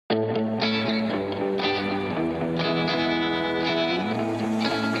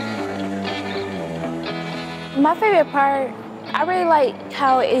My favorite part, I really like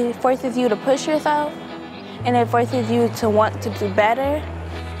how it forces you to push yourself and it forces you to want to do better.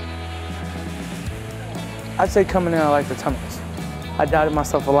 I'd say coming in, I like the tunnels. I doubted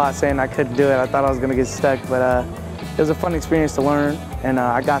myself a lot saying I couldn't do it. I thought I was going to get stuck, but it was a fun experience to learn, and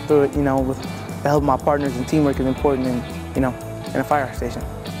I got through it, with the help of my partners, and teamwork is important in a fire station.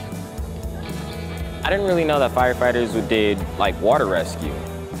 I didn't really know that firefighters did like water rescue.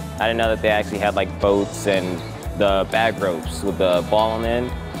 I didn't know that they actually had like boats and the bag ropes with the ball on the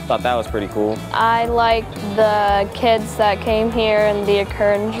end. Thought that was pretty cool. I liked the kids that came here and the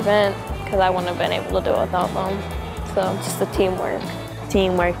encouragement, because I wouldn't have been able to do it without them. So just the teamwork.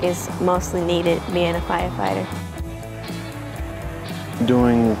 Teamwork is mostly needed being a firefighter.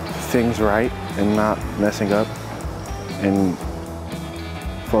 Doing things right and not messing up and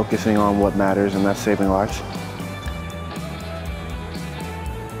focusing on what matters, and that's saving lives.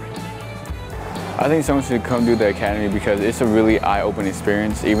 I think someone should come do the academy because it's a really eye-opening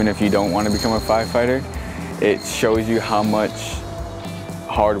experience. Even if you don't want to become a firefighter, it shows you how much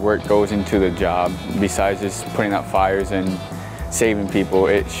hard work goes into the job. Besides just putting out fires and saving people,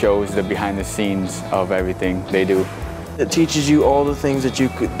 it shows the behind the scenes of everything they do. It teaches you all the things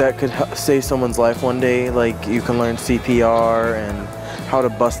that could save someone's life one day. Like you can learn CPR and how to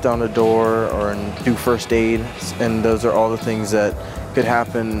bust down a door and do first aid, and those are all the things that could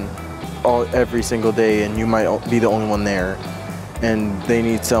happen every single day, and you might be the only one there, and they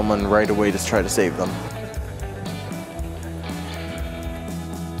need someone right away to try to save them.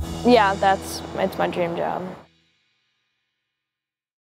 Yeah, it's my dream job.